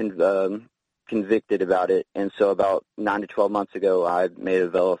about it, and so about 9 to 12 months ago, I made a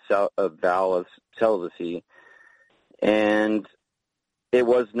vow of celibacy, and it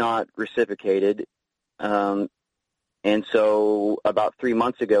was not reciprocated. And so about 3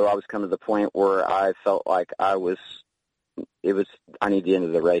 months ago, I was coming to the point where I felt like I need the end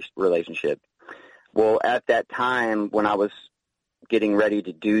of the relationship. Well, at that time, when I was getting ready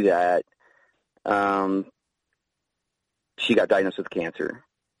to do that, she got diagnosed with cancer.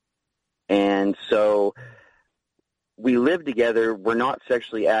 And so we live together. We're not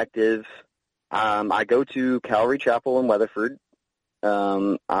sexually active. I go to Calvary Chapel in Weatherford.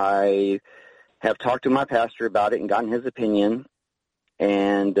 I have talked to my pastor about it and gotten his opinion.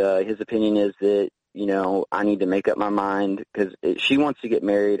 And his opinion is that, you know, I need to make up my mind because she wants to get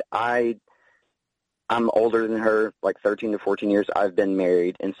married. I'm older than her, like 13 to 14 years. I've been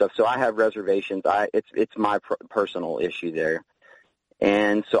married and stuff. So I have reservations. It's my personal issue there.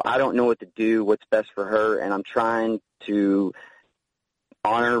 And so I don't know what to do, what's best for her, and I'm trying to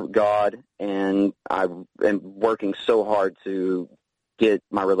honor God, and I am working so hard to get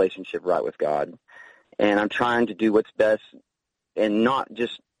my relationship right with God. And I'm trying to do what's best, and not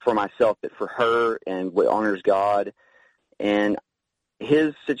just for myself, but for her and what honors God. And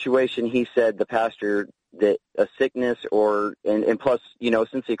his situation, he said, the pastor, that a sickness and plus, you know,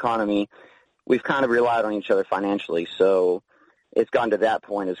 since the economy, we've kind of relied on each other financially, so it's gotten to that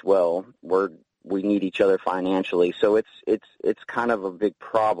point as well where we need each other financially. So it's kind of a big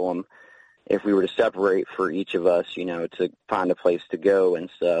problem if we were to separate for each of us, you know, to find a place to go and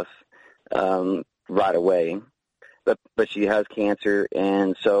stuff right away. But she has cancer,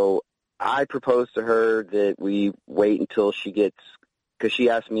 and so I proposed to her that we wait until she gets, because she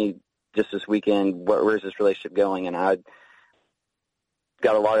asked me just this weekend, where's this relationship going? And I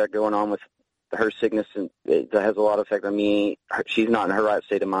got a lot going on with her sickness, and it has a lot of effect on me. She's not in her right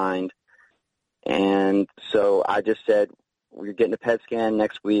state of mind. And so I just said, we're getting a PET scan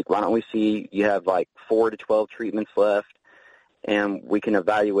next week. Why don't we see, you have like 4 to 12 treatments left, and we can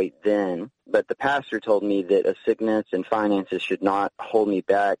evaluate then. But the pastor told me that a sickness and finances should not hold me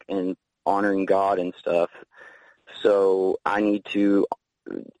back on honoring God and stuff. So I need to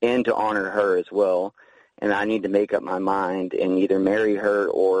honor her as well. And I need to make up my mind and either marry her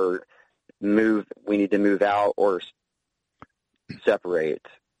or we need to move out or separate.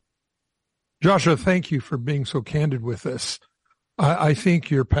 Joshua, thank you for being so candid with us. I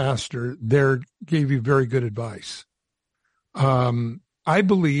think your pastor there gave you very good advice. I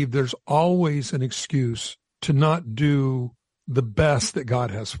believe there's always an excuse to not do the best that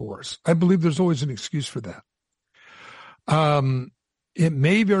God has for us. I believe there's always an excuse for that. It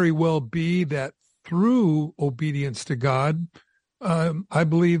may very well be that through obedience to God, I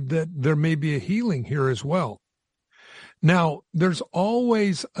believe that there may be a healing here as well. Now, there's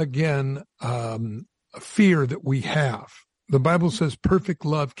always, again, a fear that we have. The Bible says perfect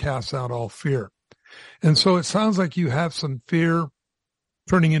love casts out all fear. And so it sounds like you have some fear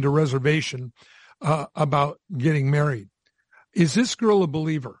turning into reservation about getting married. Is this girl a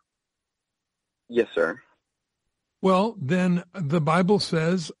believer? Yes, sir. Well, then the Bible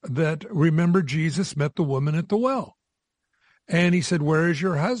says that, remember, Jesus met the woman at the well. And he said, where is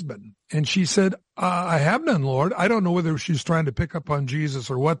your husband? And she said, I have none, Lord. I don't know whether she's trying to pick up on Jesus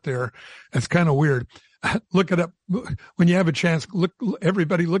or what there. It's kind of weird. Look it up. When you have a chance,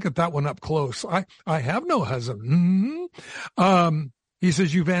 everybody look at that one up close. I have no husband. Mm-hmm. He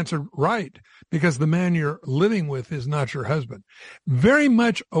says, you've answered right, because the man you're living with is not your husband. Very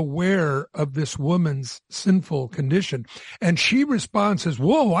much aware of this woman's sinful condition. And she responds, says,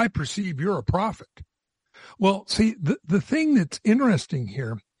 whoa, I perceive you're a prophet. Well, see, the thing that's interesting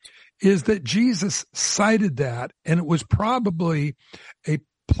here is that Jesus cited that, and it was probably a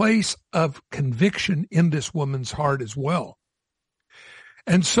place of conviction in this woman's heart as well.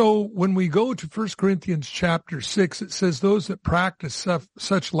 And so when we go to 1 Corinthians chapter 6, it says those that practice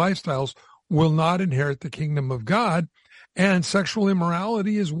such lifestyles will not inherit the kingdom of God, and sexual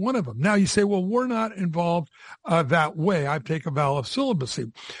immorality is one of them. Now you say, well, we're not involved that way. I take a vow of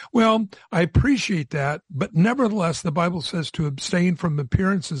celibacy. Well, I appreciate that, but nevertheless, the Bible says to abstain from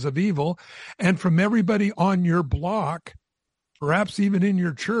appearances of evil, and from everybody on your block, perhaps even in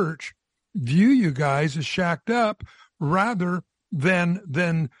your church, view you guys as shacked up rather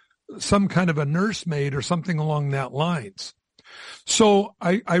than some kind of a nursemaid or something along that lines. So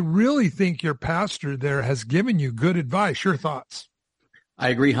I really think your pastor there has given you good advice. Your thoughts? I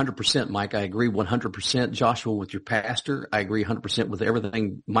agree 100%, Mike. I agree 100%, Joshua, with your pastor. I agree 100% with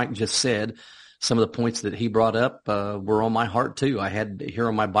everything Mike just said. Some of the points that he brought up were on my heart too. I had here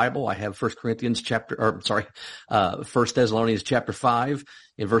on my Bible, I have 1 Thessalonians chapter 5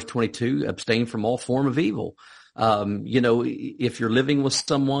 in verse 22, abstain from all form of evil. If you're living with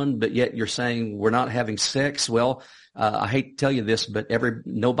someone, but yet you're saying we're not having sex, well, I hate to tell you this, but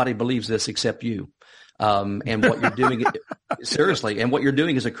nobody believes this except you. And what you're doing, seriously, and what you're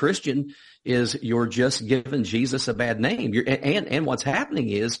doing as a Christian is you're just giving Jesus a bad name. And what's happening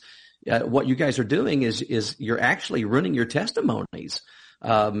is, what you guys are doing is you're actually ruining your testimonies.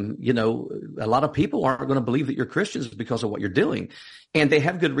 A lot of people aren't going to believe that you're Christians because of what you're doing. And they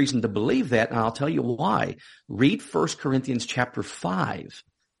have good reason to believe that. And I'll tell you why. Read 1 Corinthians chapter 5.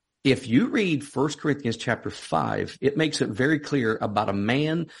 If you read 1 Corinthians chapter 5, it makes it very clear about a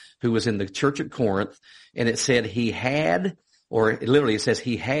man who was in the church at Corinth, and it said he had, or literally it says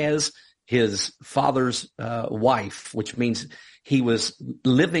he has his father's wife, which means he was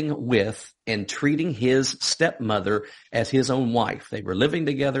living with and treating his stepmother as his own wife. They were living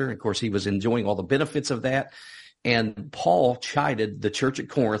together. Of course, he was enjoying all the benefits of that. And Paul chided the church at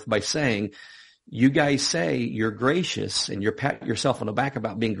Corinth by saying, you guys say you're gracious and you're patting yourself on the back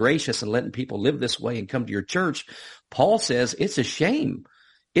about being gracious and letting people live this way and come to your church. Paul says it's a shame.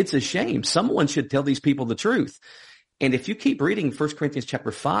 It's a shame. Someone should tell these people the truth. And if you keep reading 1 Corinthians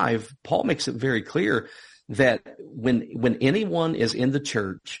chapter 5, Paul makes it very clear that when anyone is in the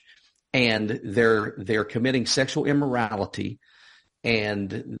church and they're committing sexual immorality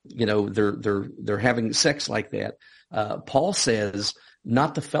and they're having sex like that, Paul says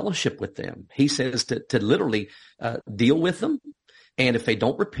not to fellowship with them. He says to literally deal with them, and if they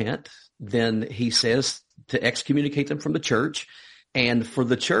don't repent, then he says to excommunicate them from the church, and for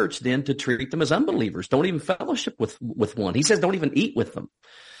the church then to treat them as unbelievers. Don't even fellowship with one. He says don't even eat with them.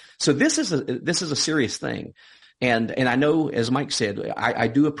 So this is a serious thing. And I know, as Mike said, I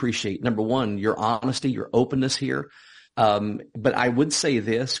do appreciate, number one, your honesty, your openness here. But I would say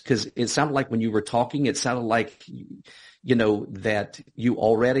this, because it sounded like when you were talking, it sounded like, that you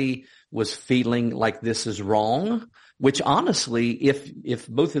already was feeling like this is wrong, which honestly, if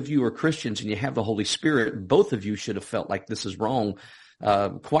both of you are Christians and you have the Holy Spirit, both of you should have felt like this is wrong,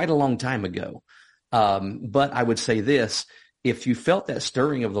 quite a long time ago. But I would say this, if you felt that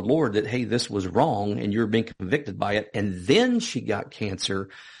stirring of the Lord that, hey, this was wrong and you're being convicted by it, and then she got cancer,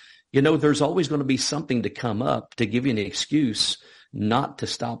 there's always going to be something to come up to give you an excuse not to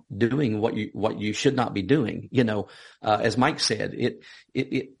stop doing what you should not be doing. As Mike said,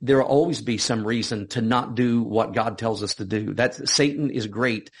 there will always be some reason to not do what God tells us to do. Satan is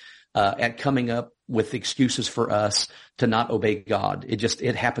great at coming up with excuses for us to not obey God.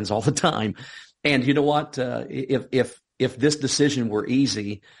 It happens all the time. And you know what? If this decision were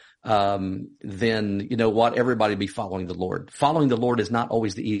easy, then you know what? Everybody would be following the Lord. Following the Lord is not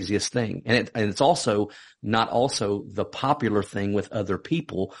always the easiest thing. And it's also not also the popular thing with other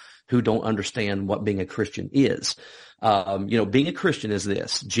people who don't understand what being a Christian is. Being a Christian is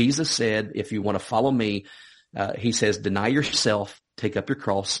this. Jesus said, if you want to follow me, he says, deny yourself, take up your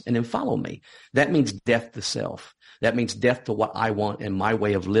cross, and then follow me. That means death to self. That means death to what I want and my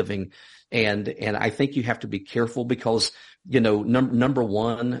way of living. And I think you have to be careful because, number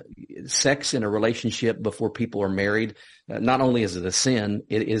one, sex in a relationship before people are married, not only is it a sin,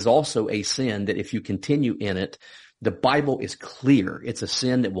 it is also a sin that if you continue in it, the Bible is clear. It's a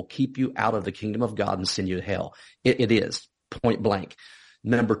sin that will keep you out of the kingdom of God and send you to hell. It is, point blank.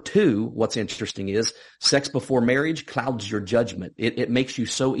 Number two, what's interesting is sex before marriage clouds your judgment. It makes you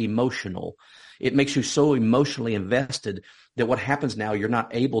so emotional. It makes you so emotionally invested that what happens now, you're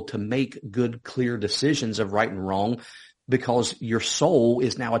not able to make good, clear decisions of right and wrong because your soul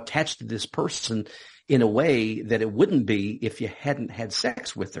is now attached to this person in a way that it wouldn't be if you hadn't had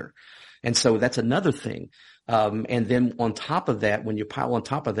sex with her. And so that's another thing. And then on top of that, when you pile on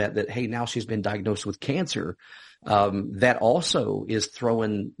top of that, hey, now she's been diagnosed with cancer, that also is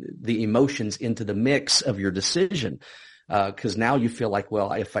throwing the emotions into the mix of your decision. Cause now you feel like,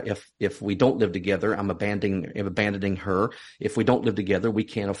 well, if we don't live together, I'm abandoning her. If we don't live together, we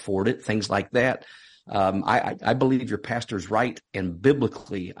can't afford it. Things like that. I believe your pastor's right. And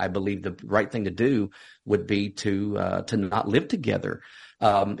biblically, I believe the right thing to do would be to not live together.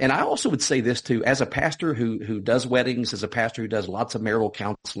 And I also would say this too, as a pastor who does weddings, as a pastor who does lots of marital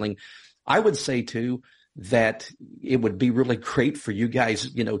counseling, I would say too, that it would be really great for you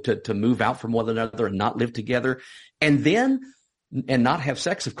guys, to move out from one another and not live together and not have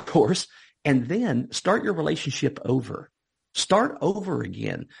sex, of course, and then start your relationship over. Start over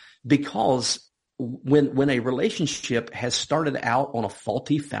again, because when a relationship has started out on a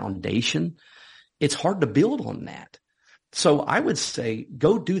faulty foundation, it's hard to build on that. So I would say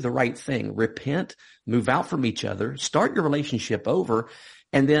go do the right thing, repent, move out from each other, start your relationship over,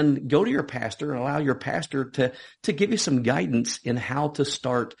 and then go to your pastor and allow your pastor to give you some guidance in how to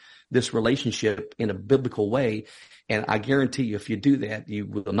start this relationship in a biblical way. And I guarantee you, if you do that, you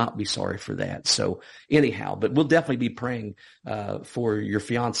will not be sorry for that. So anyhow, but we'll definitely be praying for your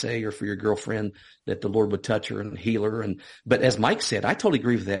fiance or for your girlfriend that the Lord would touch her and heal her. But as Mike said, I totally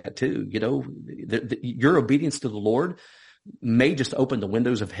agree with that too. Your obedience to the Lord may just open the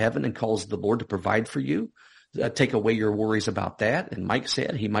windows of heaven and cause the Lord to provide for you. Take away your worries about that. And Mike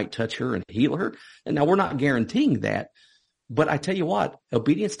said he might touch her and heal her. And now we're not guaranteeing that, but I tell you what,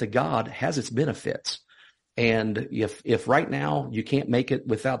 obedience to God has its benefits. And if right now you can't make it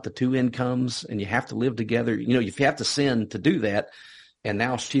without the two incomes and you have to live together, if you have to sin to do that, and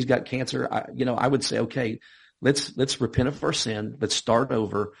now she's got cancer, I would say, okay, let's repent of our sin. Let's start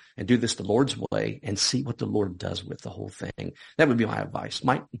over and do this the Lord's way and see what the Lord does with the whole thing. That would be my advice.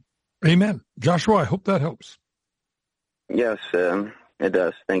 Mike? Amen. Joshua, I hope that helps. Yes, it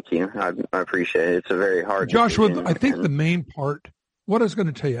does. Thank you. I appreciate it. It's a very hard Joshua, decision. I think the main part, what I was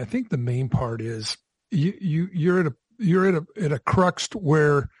going to tell you, I think the main part is you're at a crux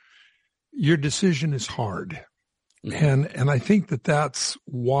where your decision is hard. Mm-hmm. And I think that's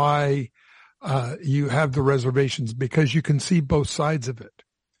why you have the reservations, because you can see both sides of it.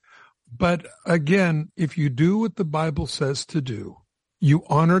 But again, if you do what the Bible says to do, you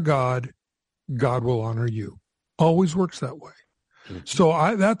honor God, God will honor you. Always works that way. Mm-hmm. So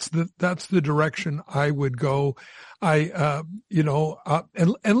that's the direction I would go. And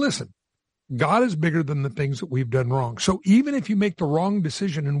listen, God is bigger than the things that we've done wrong. So even if you make the wrong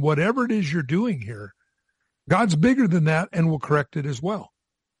decision in whatever it is you're doing here, God's bigger than that and will correct it as well.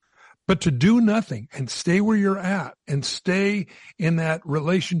 But to do nothing and stay where you're at and stay in that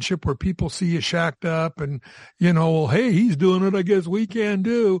relationship where people see you shacked up and, well, hey, he's doing it, I guess we can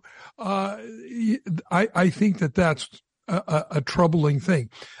do. I think that's a troubling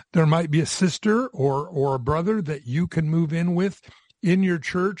thing. There might be a sister or a brother that you can move in with in your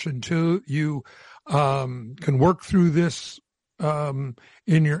church until you can work through this in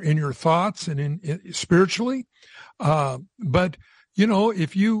your thoughts and in spiritually. But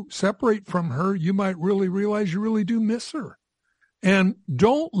if you separate from her, you might really realize you really do miss her. And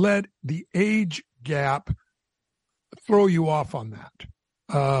don't let the age gap throw you off on that.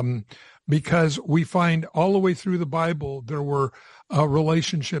 Because we find all the way through the Bible, there were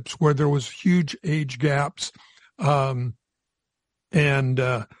relationships where there was huge age gaps. So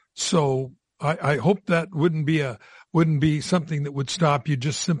I hope that wouldn't be something that would stop you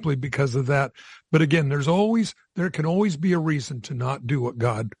just simply because of that. But again, there can always be a reason to not do what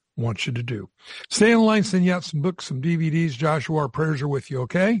God wants you to do. Stay in line, send you out some books, some DVDs. Joshua, our prayers are with you,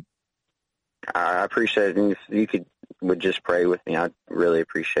 okay? I appreciate it. And if you would just pray with me, I'd really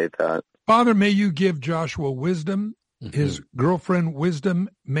appreciate that. Father, may you give Joshua wisdom, his girlfriend wisdom.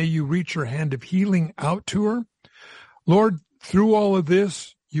 May you reach your hand of healing out to her. Lord, through all of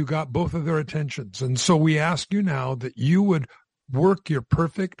this, you got both of their attentions. And so we ask you now that you would work your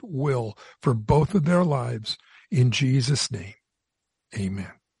perfect will for both of their lives in Jesus' name.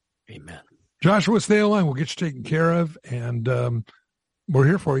 Amen. Amen. Joshua, stay online. We'll get you taken care of. And we're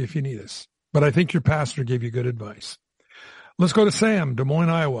here for you if you need us. But I think your pastor gave you good advice. Let's go to Sam, Des Moines,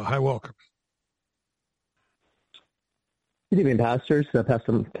 Iowa. Hi, welcome. Good evening, pastors.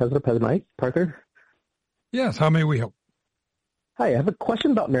 Pastor Mike Parker. Yes, how may we help? Hi, I have a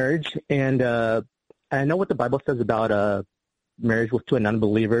question about marriage, and I know what the Bible says about marriage to an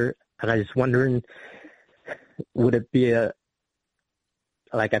unbeliever, and I was just wondering, would it be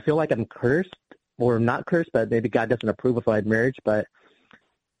I feel like I'm cursed, or not cursed, but maybe God doesn't approve of my marriage, but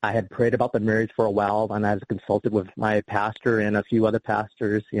I had prayed about the marriage for a while, and I was consulted with my pastor and a few other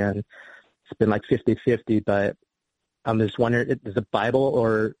pastors, and it's been like 50-50, but I'm just wondering, does the Bible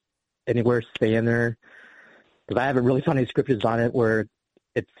or anywhere say in there, because I haven't really found any scriptures on it where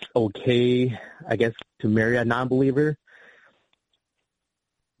it's okay, I guess, to marry a non-believer?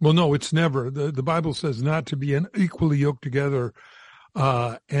 Well, no, it's never. The Bible says not to be unequally yoked together.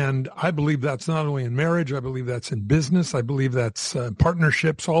 And I believe that's not only in marriage, I believe that's in business. I believe that's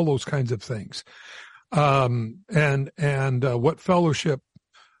partnerships, all those kinds of things. What fellowship,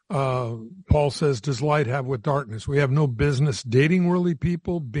 Paul says, does light have with darkness? We have no business dating worldly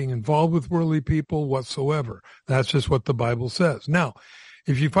people, being involved with worldly people whatsoever. That's just what the Bible says. Now,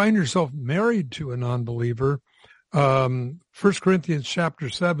 if you find yourself married to a non-believer, 1 Corinthians chapter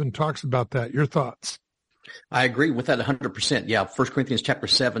 7 talks about that. Your thoughts? I agree with that 100%. Yeah, 1 Corinthians chapter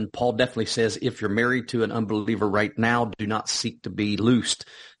 7, Paul definitely says, if you're married to an unbeliever right now, do not seek to be loosed,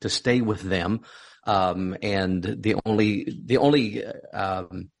 to stay with them. And the only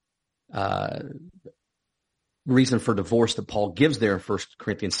reason for divorce that Paul gives there in 1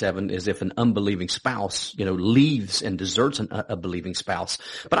 Corinthians 7 is if an unbelieving spouse, leaves and deserts a believing spouse.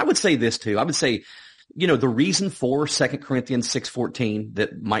 But I would say this too. I would say, the reason for 2 Corinthians 6:14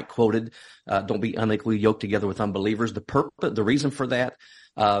 that Mike quoted, don't be unequally yoked together with unbelievers. The reason for that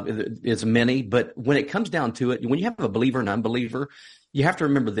is many, but when it comes down to it, when you have a believer and unbeliever, you have to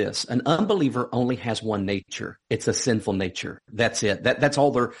remember this. An unbeliever only has one nature. It's a sinful nature. That's it. That's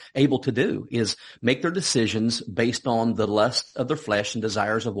all they're able to do is make their decisions based on the lust of their flesh and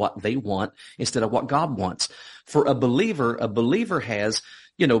desires of what they want instead of what God wants. For a believer has,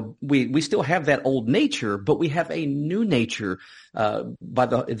 we still have that old nature, but we have a new nature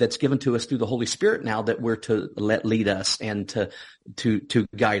that's given to us through the Holy Spirit now that we're to let lead us and to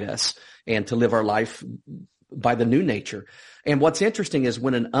guide us and to live our life by the new nature. And what's interesting is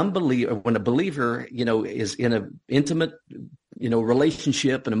when a believer, is in an intimate,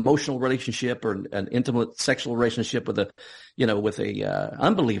 relationship, an emotional relationship, or an intimate sexual relationship with a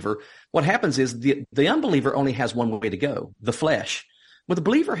unbeliever, what happens is the unbeliever only has one way to go, the flesh. Well, the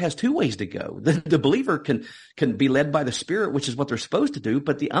believer has two ways to go. The believer can be led by the Spirit, which is what they're supposed to do,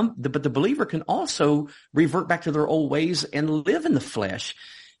 but the believer can also revert back to their old ways and live in the flesh.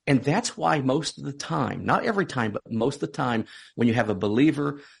 And that's why most of the time, not every time, but most of the time, when you have a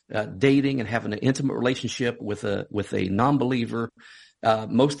believer dating and having an intimate relationship with a non-believer,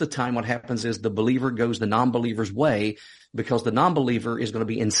 most of the time what happens is the believer goes the non-believer's way, because the non-believer is going to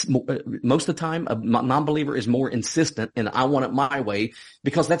be most of the time a non-believer is more insistent and I want it my way,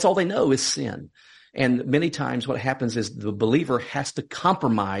 because that's all they know is sin. And many times what happens is the believer has to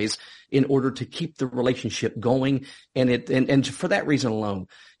compromise in order to keep the relationship going. And for that reason alone,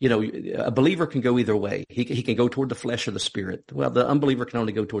 a believer can go either way. He can go toward the flesh or the Spirit. Well, the unbeliever can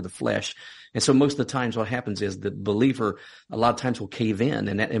only go toward the flesh. And so most of the times what happens is the believer a lot of times will cave in.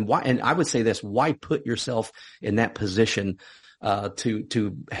 And I would say this, why put yourself in that position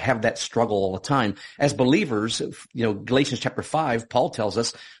to have that struggle all the time? As believers, Galatians chapter 5, Paul tells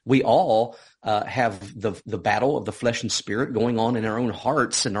us we all have the battle of the flesh and spirit going on in our own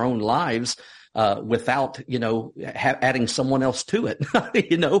hearts and our own lives. without, adding someone else to it.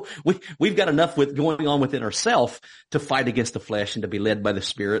 We've got enough going on within ourselves to fight against the flesh and to be led by the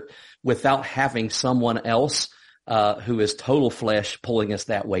Spirit without having someone else who is total flesh pulling us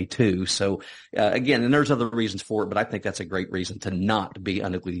that way too. So again, and there's other reasons for it, but I think that's a great reason to not be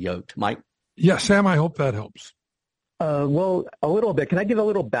unequally yoked. Mike? Yeah, Sam, I hope that helps. Well, a little bit. Can I give a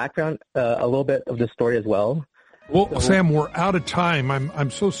little background, a little bit of the story as well? Well, Sam, we're out of time.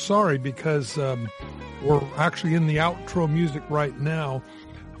 I'm so sorry because we're actually in the outro music right now.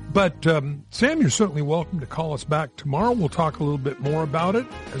 But Sam, you're certainly welcome to call us back tomorrow. We'll talk a little bit more about it,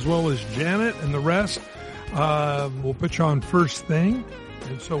 as well as Janet and the rest. We'll put you on first thing,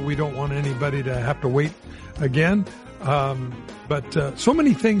 and so we don't want anybody to have to wait again. But so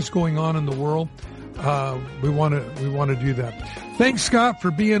many things going on in the world. We want to do that. Thanks, Scott,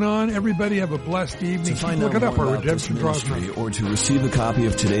 for being on. Everybody have a blessed evening. To find out Look it up, more our about Redemption this Draws ministry, Nigh. or to receive a copy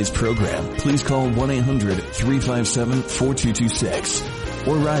of today's program, please call 1-800-357-4226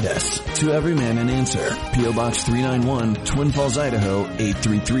 or write us to Every Man an Answer, P.O. Box 391, Twin Falls, Idaho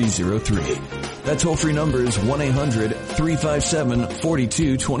 83303. That toll-free number is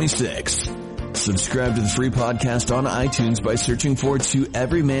 1-800-357-4226. Subscribe to the free podcast on iTunes by searching for To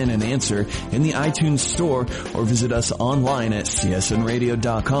Every Man an Answer in the iTunes store, or visit us online at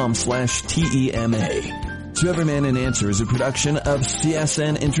csnradio.com/TEMA. To Every Man an Answer is a production of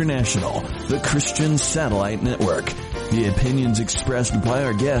CSN International, the Christian Satellite Network. The opinions expressed by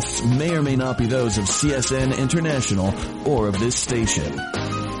our guests may or may not be those of CSN International or of this station.